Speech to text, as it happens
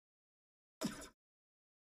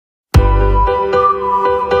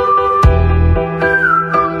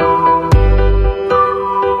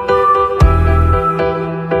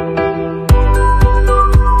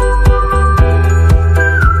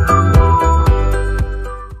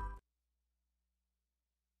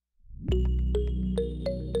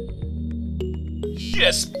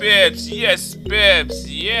Yes, babes. Yes,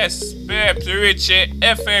 babes. Yes, babes. We reach the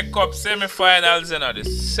FA Cup semi-finals, you know. The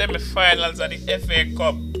semi-finals of the FA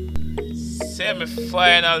Cup.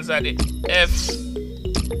 Semi-finals of the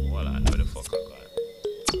Hold on, where the fuck I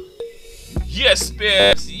got? Yes,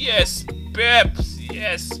 babes. Yes, babes.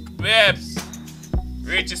 Yes, babes.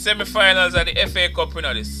 Reach the semi-finals of the FA Cup, you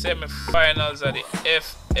know. The semi-finals of the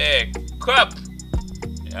FA Cup.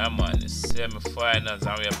 Yeah, man, the semi-finals,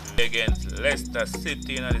 and we are playing against Leicester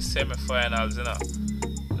City in the semi-finals, you know.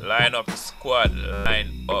 Line up the squad,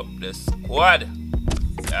 line up the squad.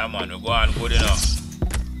 Yeah, man, we're going good, you know.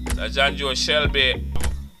 So John Joe Shelby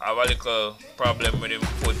have a little problem with him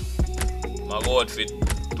foot. I go out for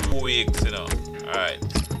 2 weeks, you know. Alright.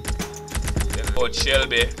 Take out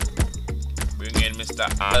Shelby. Bring in Mr.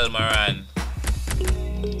 Almiron.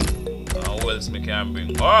 Who else we can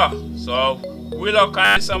bring? Oh, so Willock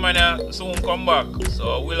and someone soon come back.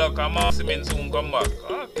 So Willock and Maximin soon come back.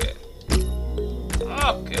 Okay.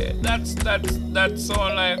 Okay. That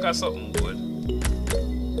sound like a something good.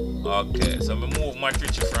 Okay, so me move my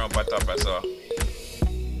Matrici from up top, so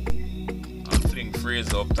I'm fling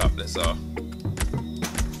Fraser up top there, so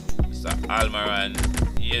Mr. Almiron,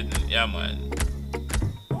 Eden, yeah man.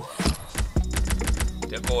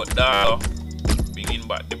 Take out Darlow, bring in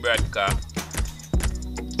back the Bradcar.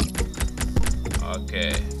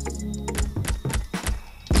 Okay.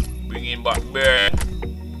 Bring in back Bear.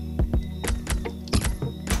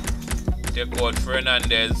 Take out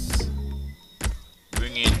Fernandez.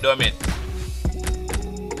 Bring in Dummit.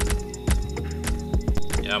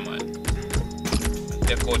 Yeah man. And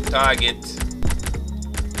take out Target.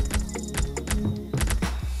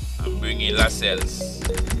 And bring in Lascelles.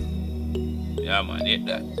 Yeah man, hit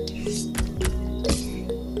that.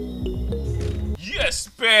 Yes,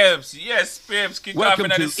 babes. Yes, babes. Kick off in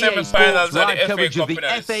the semi-finals of the FA Cup. In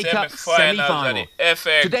the semi-finals of the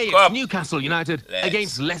FA Cup. Today it's Newcastle United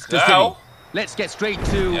against Leicester City. Let's get straight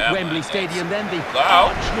to Wembley Stadium then. The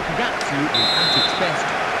arch looking absolutely at its best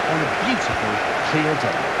on a beautiful, clear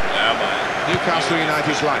day. Yeah, man. Newcastle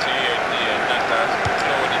United's right.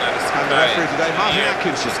 And the referee today, Martin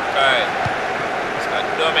Atkinson.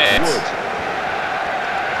 Wood.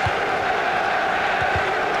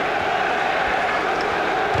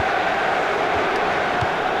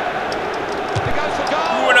 He goes for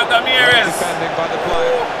goal. Defending by the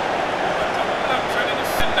player.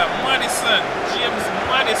 Madison, James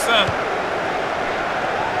Madison.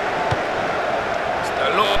 Mr.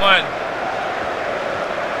 Lookman.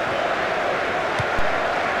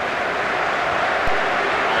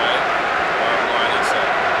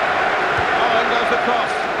 Oh, and goes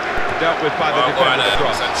across. Dealt with by the defender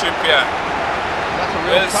across. That's a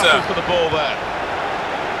real tussle for the ball there.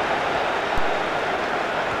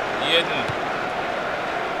 Eden.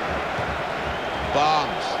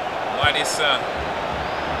 Barnes. Madison.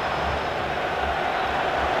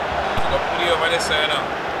 Over this side now.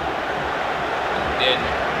 And then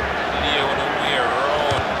Leo the way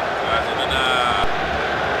around.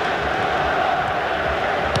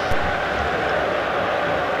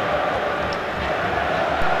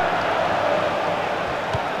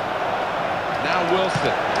 Now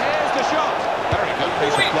Wilson. Here's the shot. Very good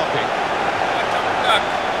piece of blocking.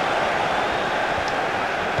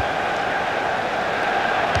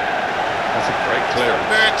 That's a great clearance.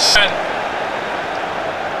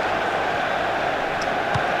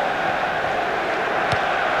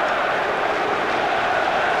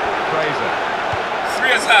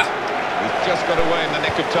 He's just got away in the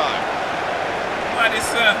nick of time.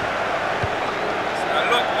 Madison.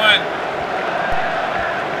 Look, man.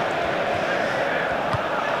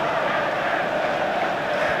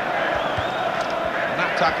 And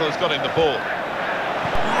that tackle has got him the ball.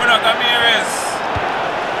 Bruno Ramirez.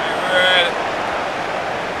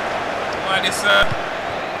 Madison.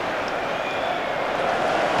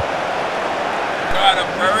 Got a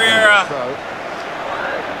Pereira.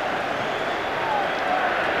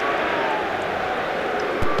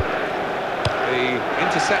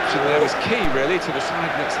 Interception there was key, really, to the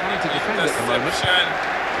side that's having to defend at the moment.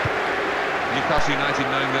 Newcastle United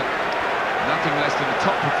knowing that nothing less than a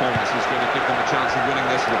top performance is going to give them a chance of winning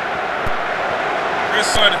this one.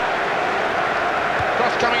 Chrisson.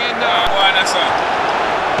 Cross coming in now.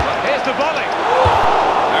 Here's the volley.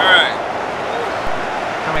 All right.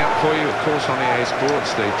 Coming up for you, of course, on EA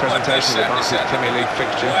Sports, the presentation of the Barclays Premier League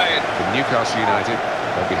fixture for Newcastle United.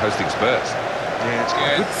 They'll be hosting Spurs. Yeah, it's got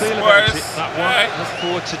a good feel about it, that one. Right. Look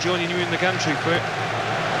forward to joining you in the country for it.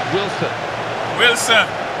 Wilson.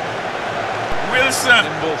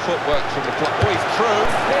 Nimble footwork from the clock. Oh, he's through.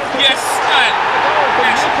 Yes, man.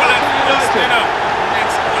 Next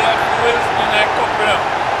goal of Wilson, I cup it up.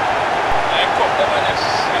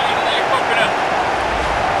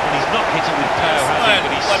 hit it with power, has he?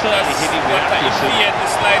 But he's certainly hit it with accuracy. He had the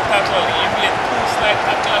slide tackle. He made 2 slide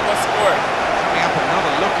tackle and was scored. Coming up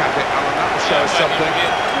another look at it, Alan, that will show us something. He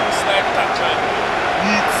made 2 slide tackle.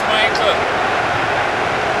 It's Michael.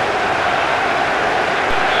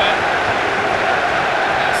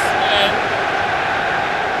 Yes, man.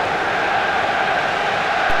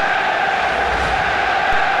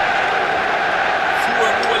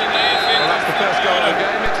 That's the first goal of the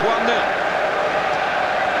game. It's 1-0.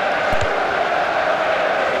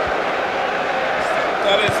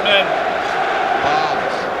 Talisman.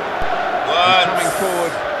 Barnes. Coming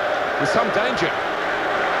forward with some danger.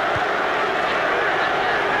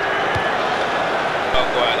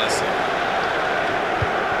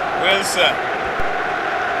 Wilson.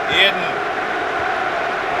 Eden.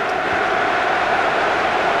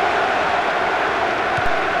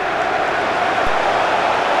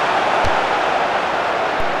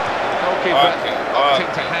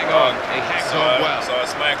 Opting to hang on. He hangs on well. So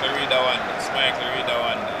it's Michael read that one. It's Michael read that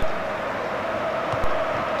one.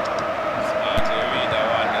 It's Michael read that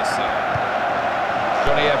one. Yes, sir.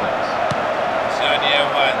 Johnny Evans. Johnny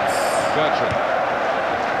Evans. Bertrand.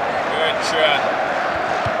 Bertrand.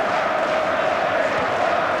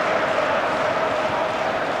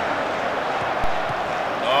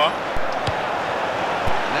 No.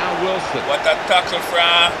 Now Wilson. What a tackle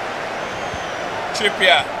from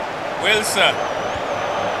Trippier. Wilson.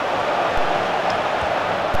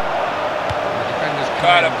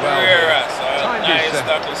 Carter Pereira. So nice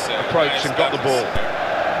tackle, sir. Approach nice and got the ball.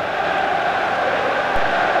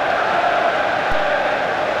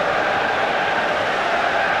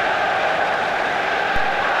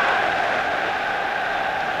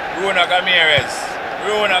 Runa Ramirez.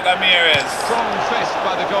 Strong fist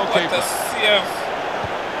by the goalkeeper. What a save.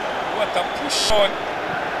 What a push out.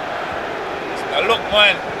 Look,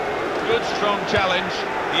 man. Good strong challenge.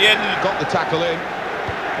 Eden. Got the tackle in.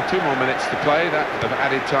 2 more minutes to play, that of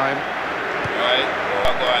added time. Right,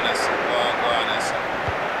 go on us.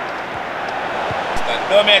 Mr.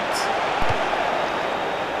 Dummett.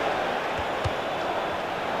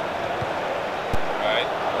 Right,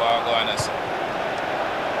 go on us.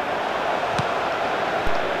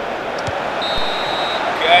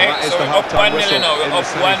 Okay, well, so we're up 1-0 now. We're up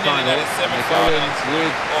 1-0 in the semi-finals.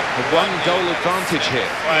 With a 1-goal advantage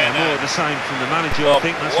here. Yeah, more of the same from the manager. I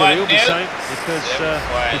think that's what he'll be saying, because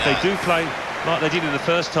if they do play like they did in the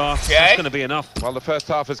first half, that's going to be enough. Well, the first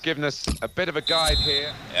half has given us a bit of a guide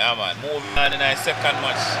here. Yeah, man. Moving on in our second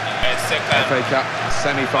match. FA Cup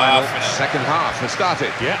semi-final, second half has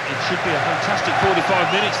started. Yeah, it should be a fantastic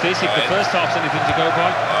 45 minutes this, if the first half's anything to go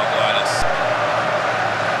by.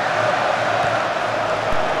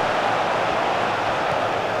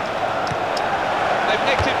 They've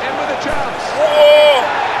nicked it in with a chance. Oh!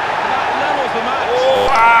 That levels the match. Oh,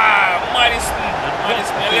 wow! Madison.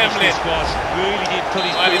 This was really did put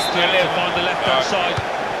his boots to find the left-hand side.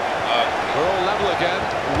 We're all level again.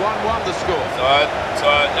 1-1 the score. So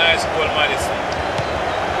nice goal, Madison.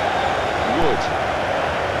 Wood.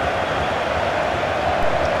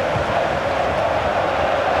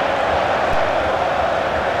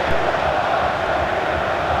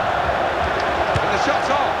 And the shot's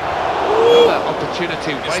off. Another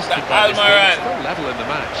opportunity wasted by this team. Still level in the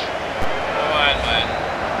match. Come on, man.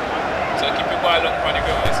 So keep your ball up on the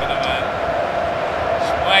ground, listen, man.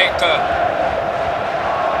 Michael.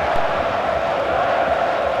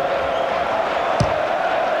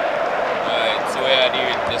 Right, so we are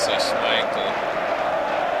doing this with Michael.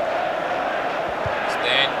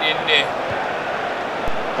 Stand in there.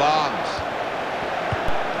 Barnes.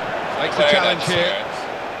 Makes a challenge here.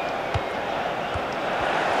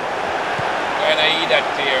 When I eat that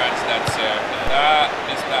clearance, that's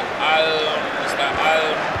Mr.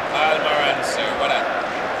 Almaran, sir. What that?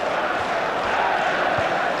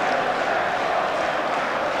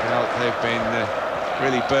 Well, they've been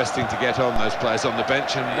really bursting to get on, those players on the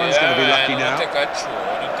bench, and one's going to be lucky now. Take a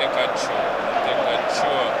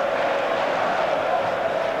throw.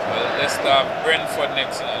 Well, let's start Brentford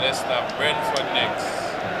next.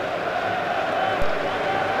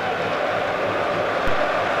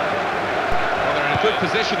 Good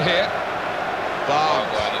position here.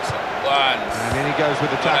 Barnes. And in he goes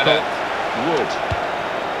with the tackle. Wood.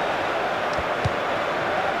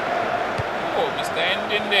 Oh, Mr.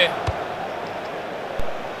 Ending there.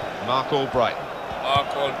 Mark Albright.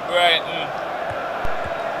 He's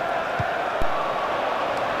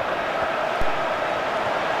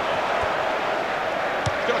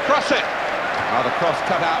going to cross it. Oh, the cross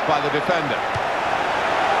cut out by the defender.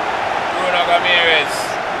 Bruno Ramirez.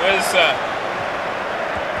 Wilson.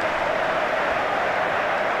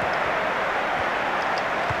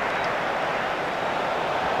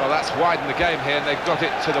 Well, that's widened the game here, and they've got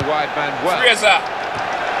it to the wide man well. Fraser.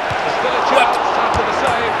 There's still a chance after the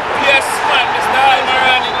save. Yes, man, Mr.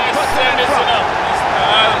 Almiron in the semis, you know. Mr.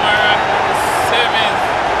 Almiron in the semis.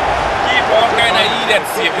 Keep on kind of eat that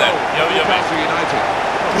save, that. Newcastle United.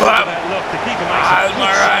 Look, the keeper makes a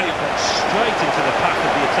good save, but straight into the path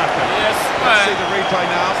of the attacker. Yes, man. Let's see the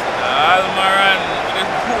replay now. Almiron with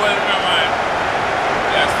a cool, man.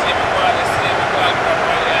 Yes, save the ball,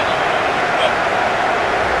 properly.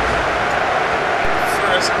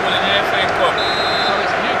 First goal in the FA Cup. So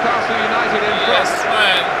it's Newcastle United in front. Yes,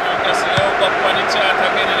 man. Newcastle up on the chart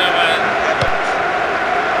again, man.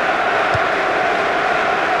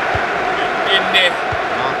 In there.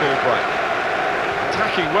 Mark Albright.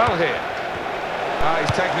 Attacking well here.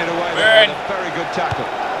 He's taken it away with a very good tackle.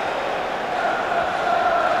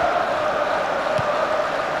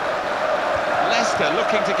 Leicester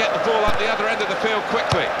looking to get the ball up the other end of the field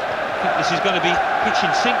quickly. I think this is going to be pitch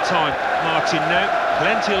and sink time, Martin, now.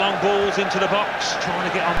 Plenty of long balls into the box, trying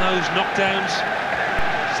to get on those knockdowns.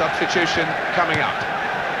 Substitution coming up.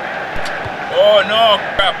 Oh no,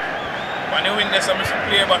 crap. When you win this, I'm going to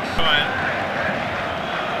play back, man.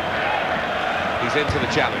 He's into the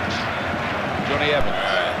challenge. Johnny Evans.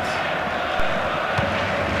 Right.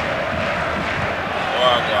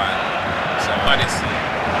 Oh, go on. Somebody see.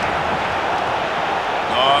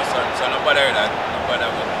 No, so no bother with that. No bother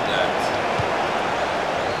with that.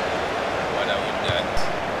 No bother with that.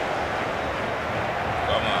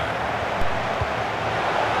 Come on.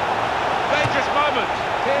 Dangerous moment.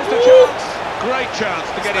 Here's the chance. Great chance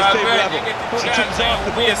to get his team level. Thought he took his eye off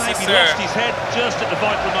the ball, maybe lost his head just at the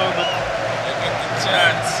vital moment. You get the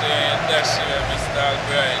chance, that's Mr.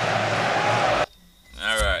 Albright.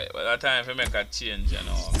 Alright, well, that time for make a change, you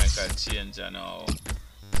know. Make a change, you know.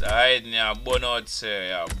 The hiding your bun out, sir.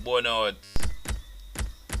 Your bun out.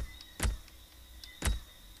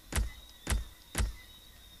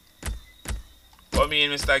 Come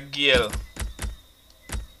in, Mr. Gale.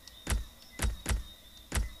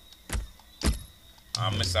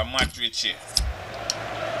 And Mr. Matt Ritchie.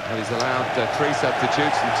 Well, he's allowed 3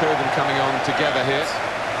 substitutes and 2 of them coming on together here.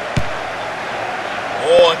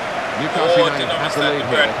 Oh, Newcastle United have the lead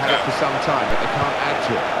here. They've had it for some time, but they can't add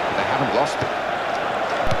to it. But they haven't lost it.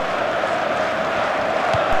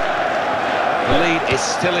 The lead is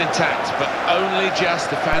still intact, but only just.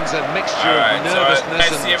 The fans a mixture of nervousness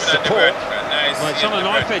and support. Well, it's on a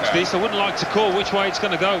knife edge, this. I wouldn't like to call which way it's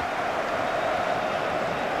going to go.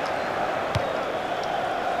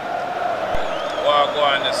 Go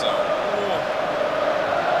on this out.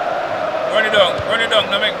 Run it down,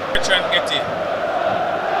 now make try and get it.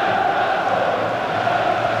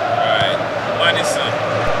 Right, Madison.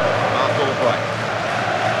 Mark Albright.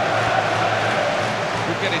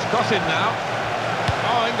 Could get his cross in now.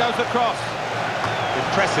 Oh, in goes the cross.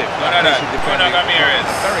 Impressive.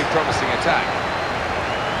 Very promising attack.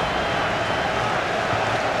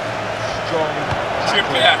 Strong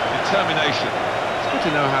determination. Good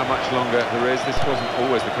to know how much longer there is. This wasn't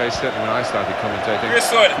always the case, certainly when I started commentating. We've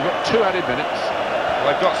got 2 added minutes.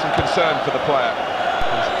 Well, I've got some concern for the player.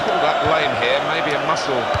 He's pulled up lame here, maybe a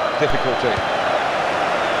muscle difficulty.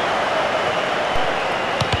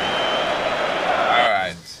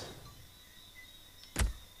 Alright.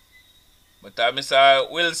 But Mr.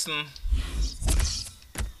 Wilson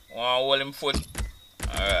want to hold him foot.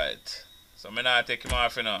 Alright. So I'm not take him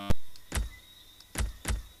off, you know.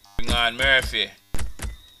 Bring on Murphy.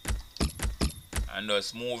 And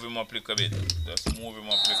just move him up a little bit. Okay.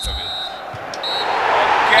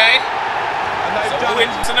 And they've done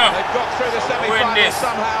it. They've got through the semi-final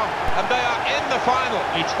somehow, and they are in the final.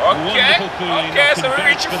 It's wonderful feeling. Okay, so we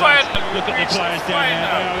reach the final. Look at the players down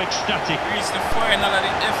there, they are ecstatic. Reach the final of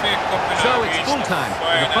the FA Cup. So it's full time,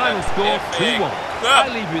 with the final score 2-1.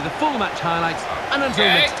 I leave you with the full match highlights, and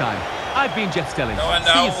until next time, I've been Jeff Stelling. I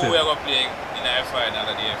wonder See you who soon. we are playing in the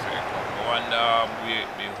final of the FA Cup. I wonder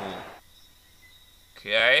who.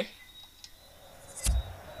 Okay.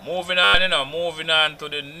 Moving on, moving on to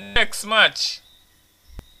the next match.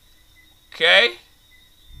 Okay.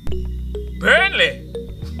 Burnley.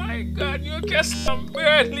 My God, Newcastle and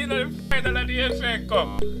Burnley in the final of the FA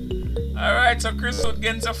Cup. Alright, so Chris Wood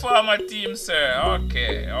against a former team, sir.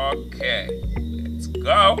 Okay. Let's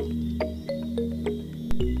go.